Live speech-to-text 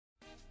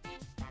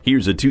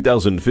Here's a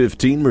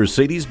 2015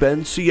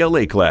 Mercedes-Benz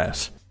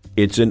CLA-Class.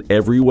 It's in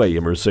every way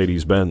a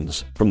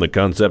Mercedes-Benz, from the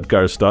concept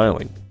car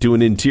styling to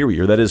an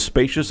interior that is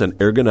spacious and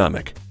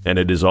ergonomic, and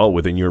it is all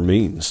within your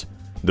means.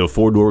 The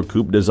four-door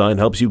coupe design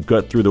helps you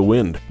cut through the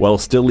wind while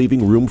still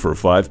leaving room for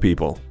 5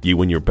 people.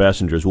 You and your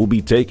passengers will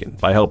be taken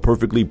by how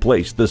perfectly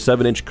placed the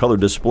 7-inch color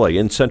display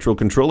and central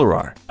controller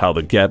are, how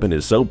the cabin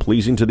is so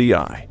pleasing to the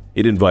eye,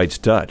 it invites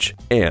touch,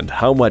 and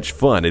how much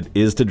fun it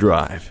is to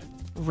drive.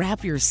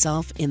 Wrap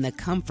yourself in the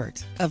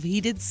comfort of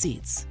heated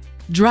seats.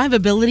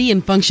 Drivability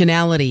and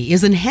functionality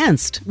is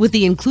enhanced with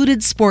the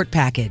included Sport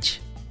Package.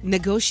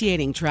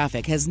 Negotiating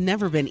traffic has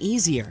never been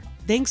easier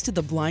thanks to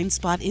the blind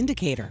spot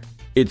indicator.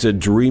 It's a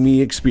dreamy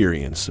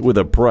experience with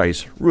a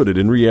price rooted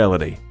in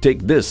reality. Take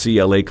this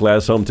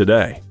CLA-Class home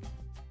today.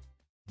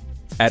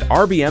 At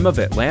RBM of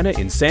Atlanta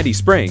in Sandy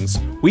Springs,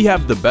 we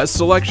have the best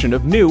selection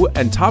of new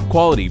and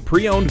top-quality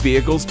pre-owned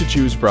vehicles to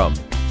choose from.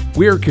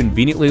 We are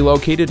conveniently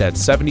located at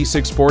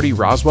 7640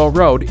 Roswell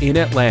Road in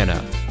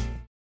Atlanta.